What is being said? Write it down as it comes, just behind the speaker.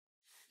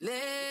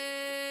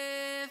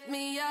Lift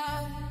me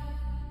up,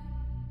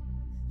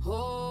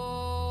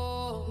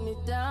 hold me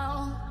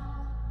down.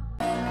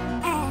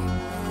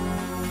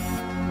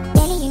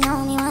 Baby, you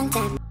know me one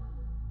time.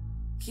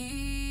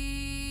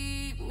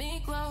 Keep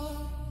me close,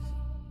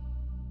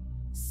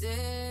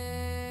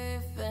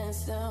 safe and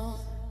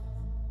sound.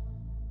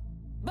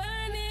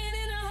 Burning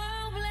in a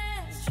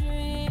hopeless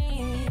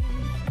dream.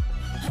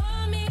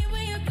 Hold me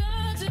when you go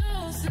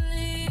to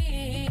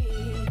sleep.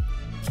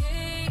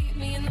 Keep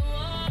me in the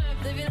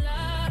warmth of your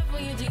love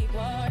when you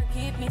depart.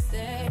 Keep me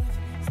safe,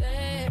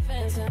 safe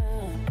and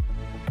sound.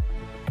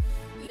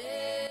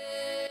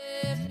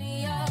 Lift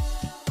me up.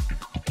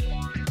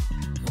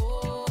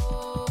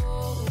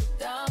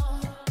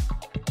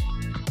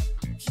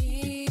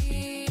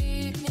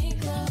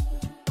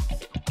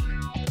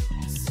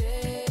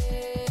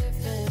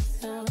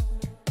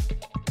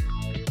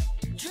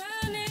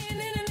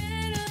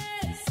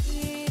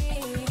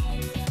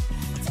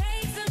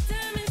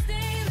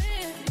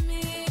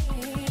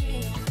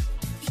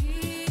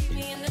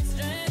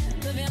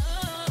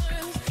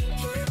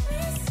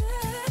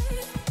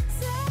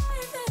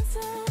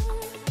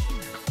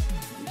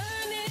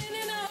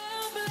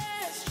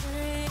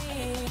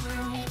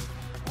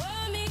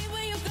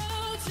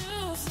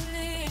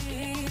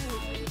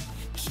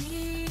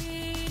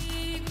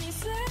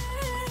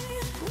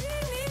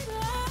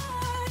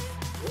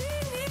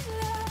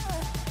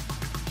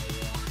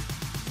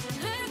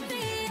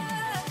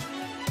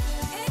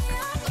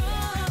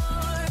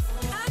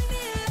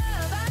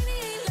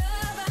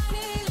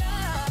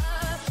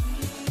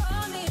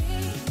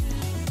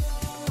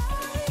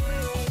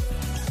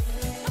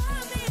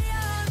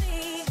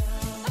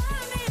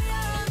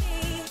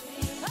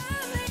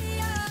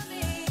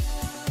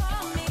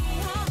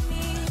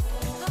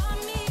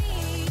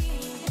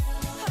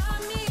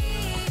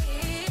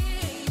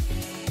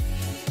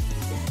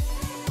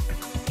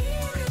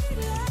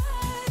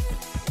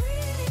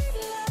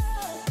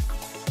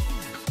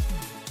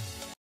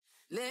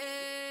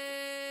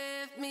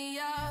 Lift me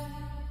up,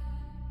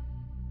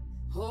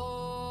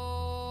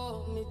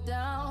 hold me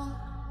down.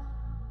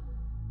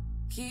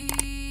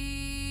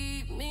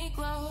 Keep me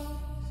close,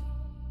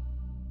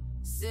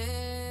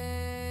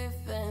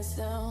 safe and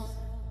sound.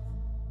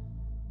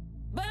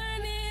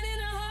 Burning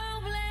in a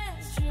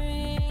hopeless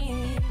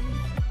dream.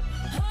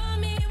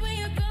 Hold me when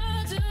you go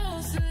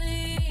to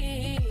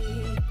sleep.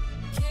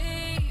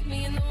 Keep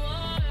me in the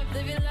warmth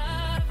of your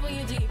love when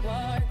you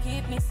depart.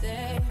 Keep me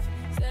safe,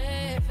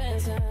 safe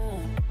and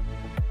sound.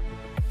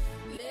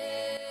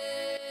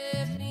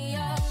 Lift me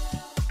up,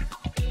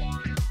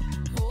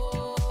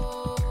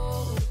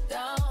 hold me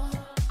down.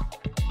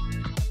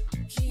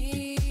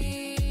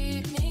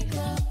 Keep me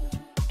close,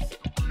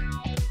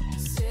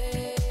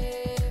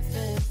 safe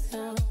and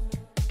sound.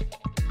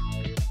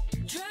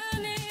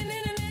 Drowning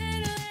in an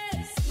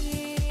endless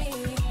sea.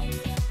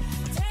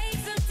 Take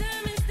some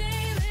time and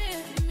stay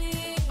with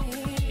me.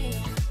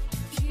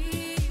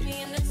 Keep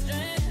me in the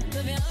strength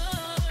of your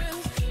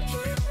arms.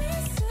 Keep me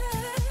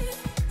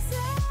safe,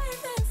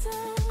 safe and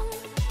sound.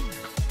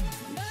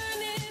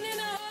 Burning in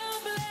a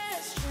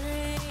hopeless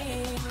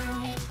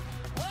dream.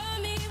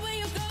 Hold me when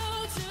you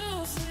go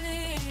to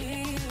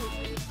sleep.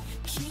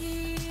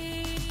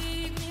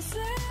 Keep me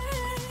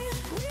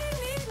safe. We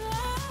need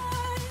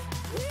light,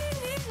 we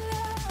need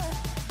love.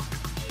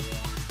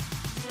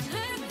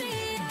 Lift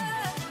me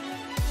up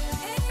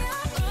in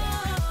your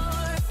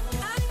arms.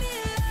 I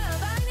need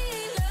love, I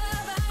need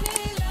love, I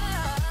need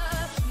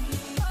love.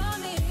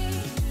 Hold me,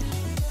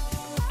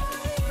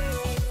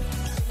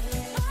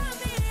 hold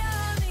me, hold me,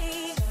 hold me,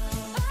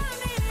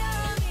 hold me,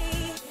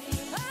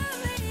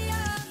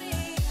 hold me, hold me, hold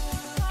me,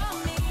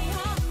 hold me,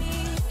 hold me,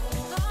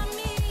 hold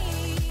me,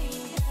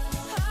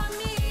 hold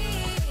me.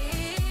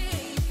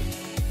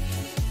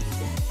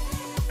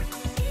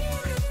 We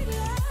need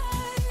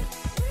light,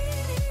 we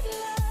need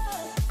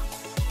love.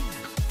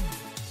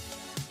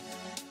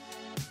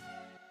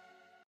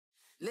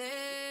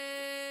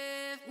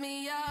 Lift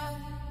me up,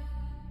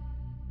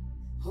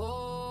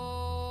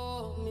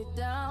 hold me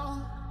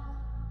down.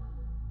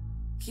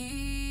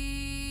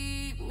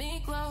 Keep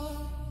me close,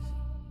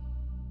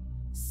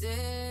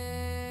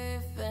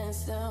 safe and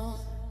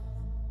sound.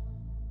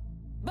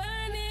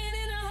 Burning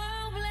in a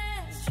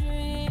hopeless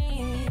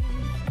dream.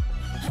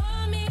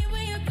 Hold me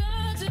when you go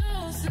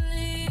to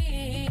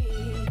sleep.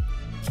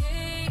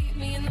 Keep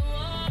me in the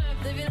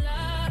warmth of your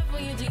love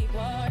when you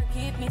depart.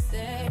 Keep me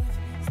safe,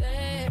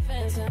 safe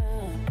and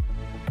sound.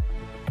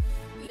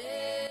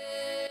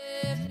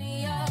 Lift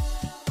me up,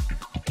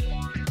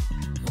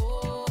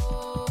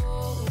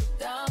 hold me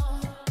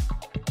down.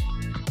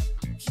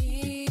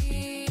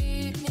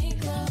 Keep me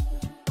close,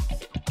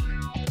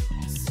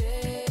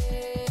 safe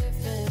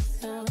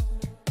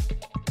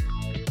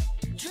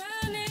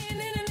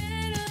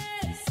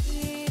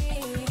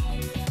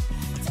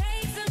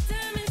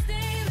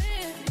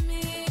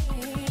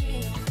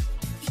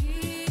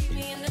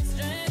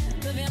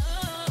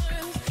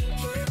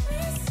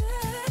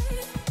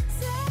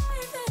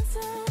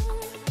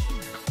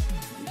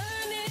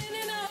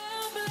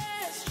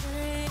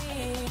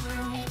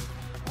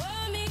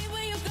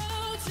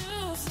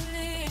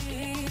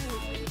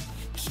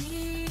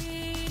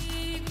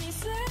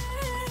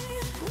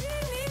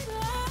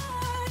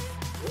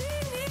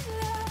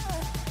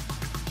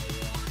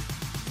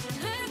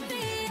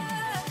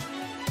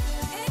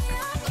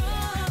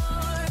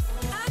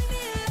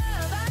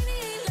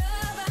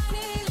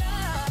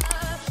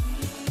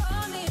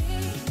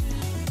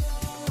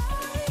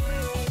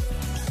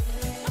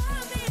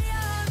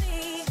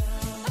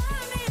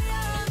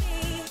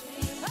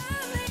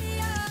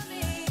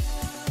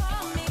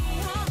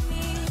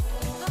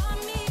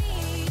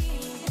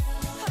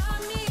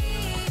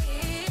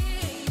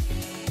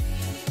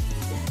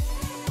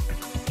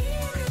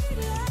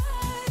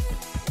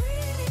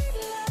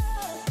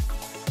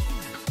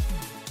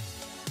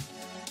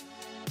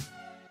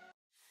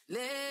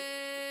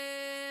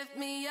Lift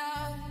me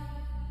up,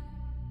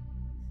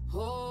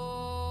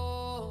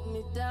 hold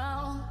me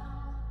down,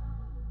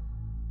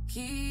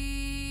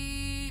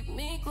 keep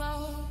me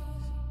close,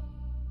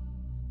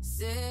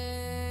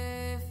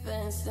 safe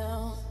and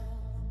sound.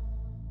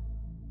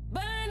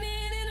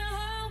 Burning in a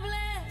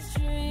hopeless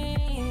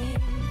dream.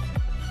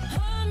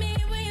 Hold me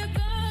when you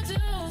go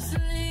to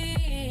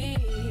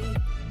sleep.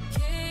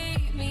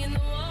 Keep me in the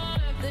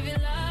warmth of your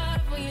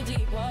love when you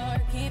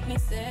depart. Keep me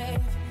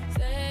safe,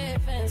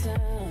 safe and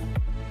sound.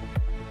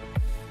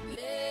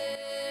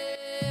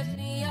 Lift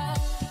me up,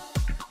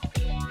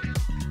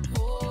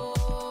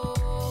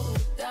 hold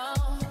me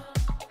down,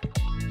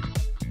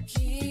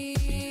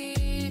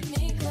 keep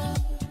me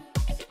close,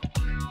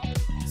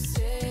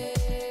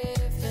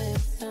 safe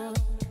and sound.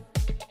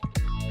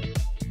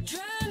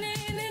 Drowning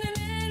in an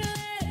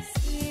endless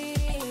sea.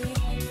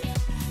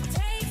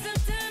 Take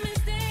some time and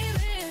stay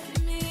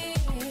with me.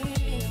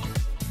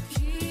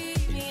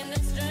 Keep me in the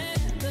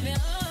strength of your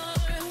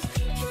arms.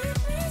 Keep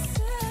me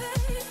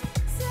safe,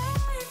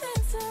 safe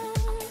and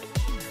sound.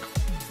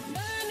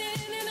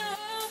 Burning in a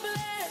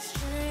hopeless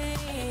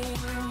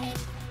dream.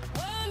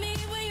 Hold me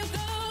when you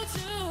go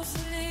to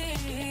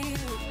sleep.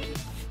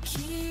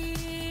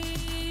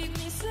 Keep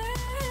me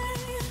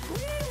safe.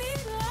 We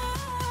need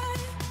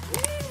light.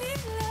 We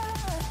need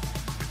love.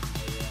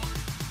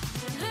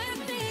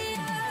 Lift me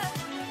up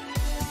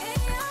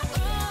in your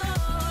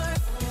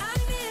arms. I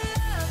need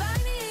love. I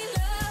need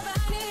love.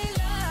 I need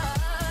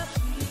love.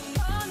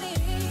 Hold me.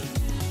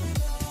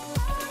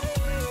 Hold me.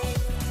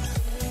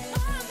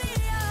 Hold me.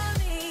 Hold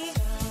me.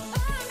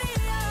 Hold me.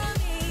 Hold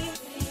me.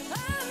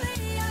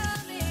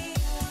 Hold me.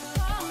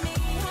 Hold me. Hold me.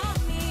 Hold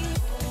me.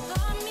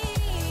 Hold me.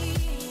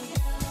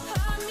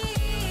 Hold me.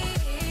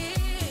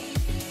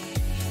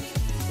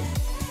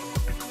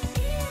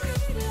 We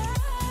need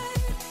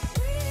light.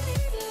 We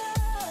need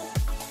love.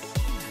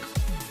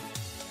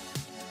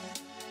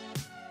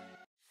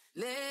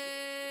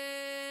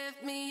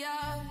 Lift me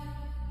up,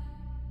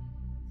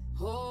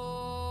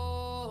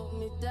 hold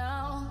me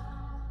down,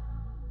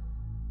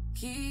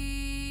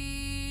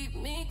 keep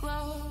me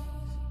close,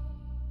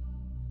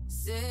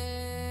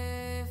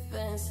 safe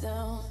and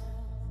sound.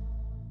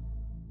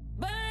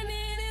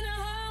 Burning in a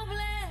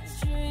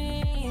hopeless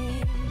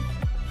dream.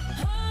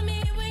 Hold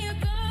me when you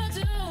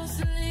go to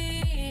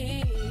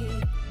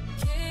sleep.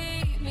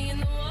 Keep me in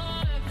the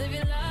warmth of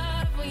your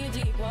love when you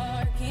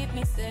depart. Keep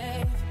me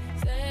safe,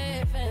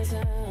 safe and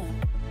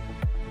sound.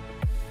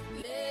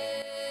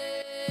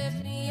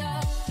 Lift me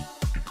up,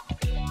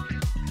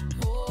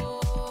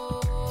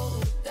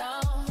 hold me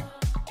down,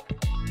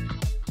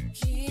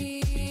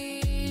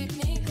 keep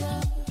me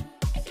close,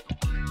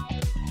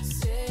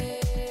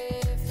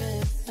 safe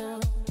and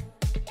sound.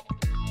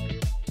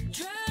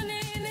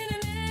 Drowning in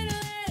an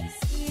endless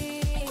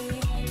sea.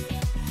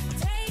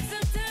 Take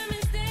some time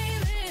and stay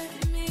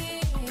with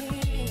me.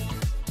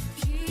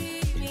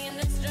 Keep me in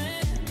the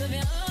strength of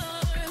your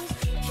arms.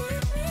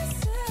 Keep me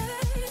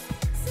safe,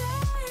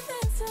 safe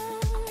and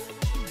sound.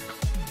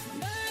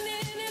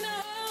 Burning in a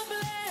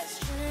hopeless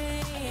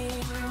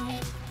dream.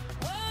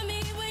 Hold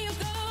me when you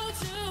go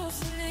to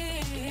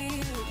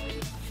sleep.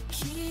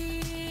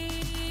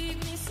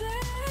 Keep me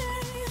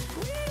safe.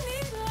 We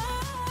need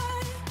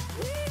light.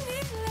 We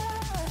need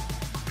love.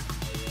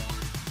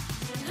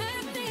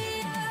 Lift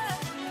me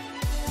up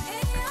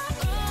in your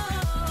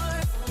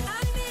arms.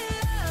 I need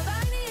love.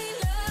 I need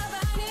love.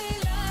 I need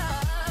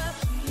love.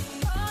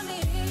 Hold me.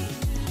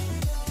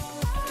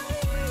 Hold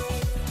me.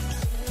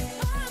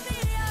 Hold me.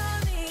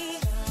 Hold me.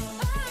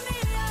 Hold me.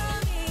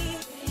 Hold me.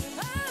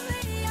 Hold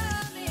me.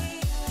 Hold me.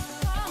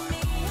 Hold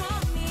me.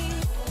 Hold me.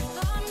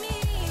 Hold me.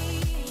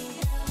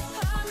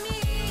 Hold me.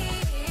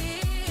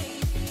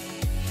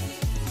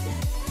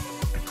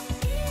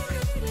 We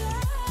need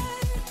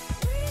light.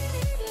 We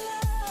need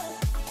love.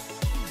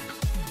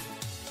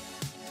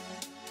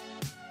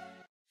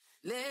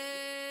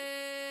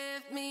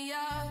 Lift me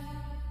up,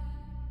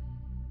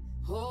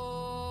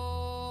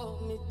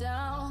 hold me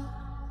down,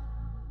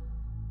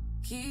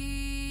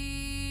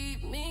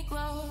 keep me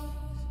close,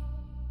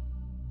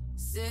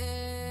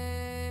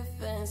 safe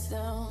and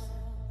sound.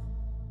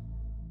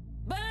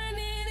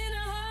 Burning in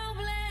a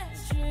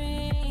hopeless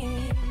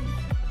dream.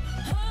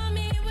 Hold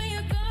me when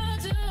you go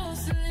to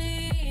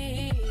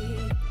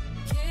sleep.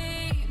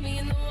 Keep me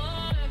in the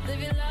warmth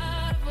of your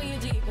love when you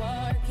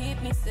depart.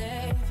 Keep me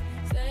safe,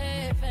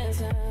 safe and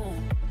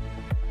sound.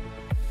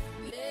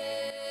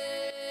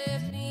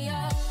 Lift me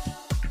up,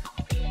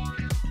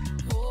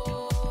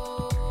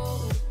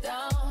 hold me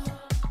down,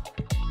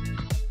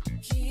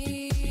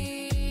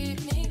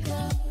 keep me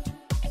close,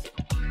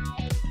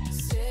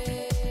 safe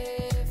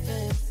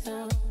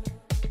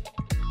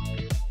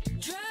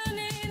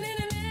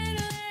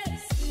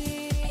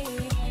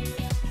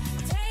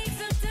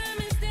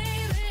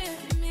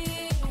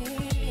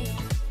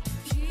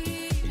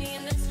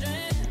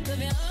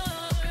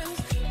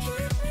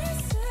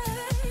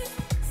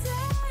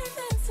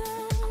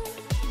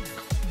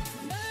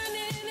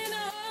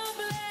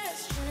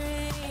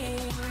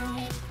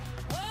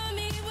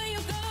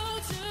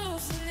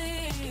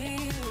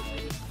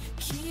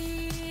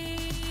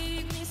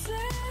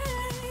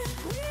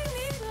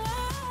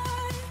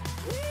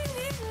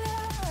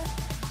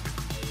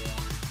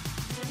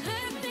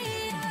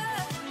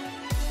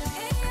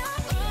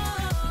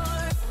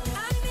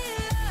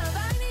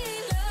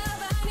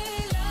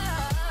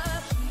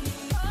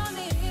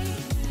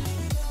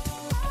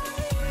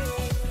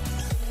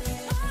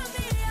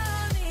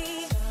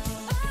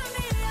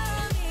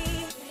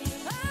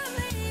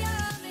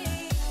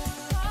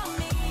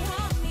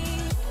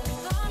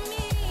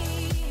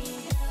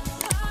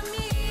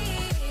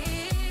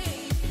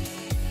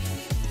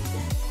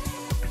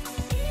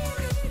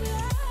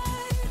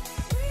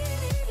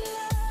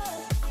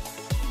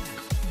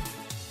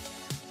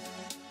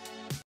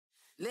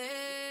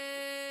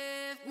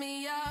Lift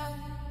me up,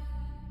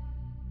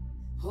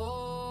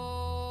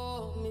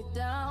 hold me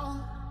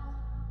down,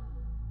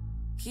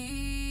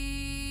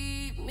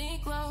 keep me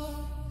close,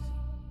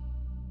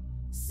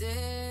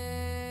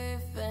 safe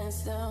and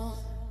sound.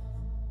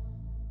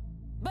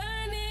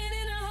 Burning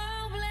in a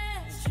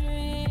hopeless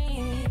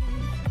dream,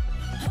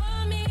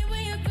 hold me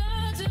when you go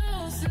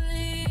to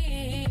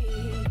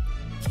sleep.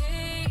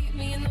 Keep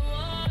me in the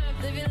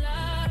warmth of your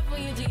love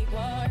when you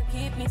depart.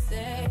 Keep me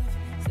safe.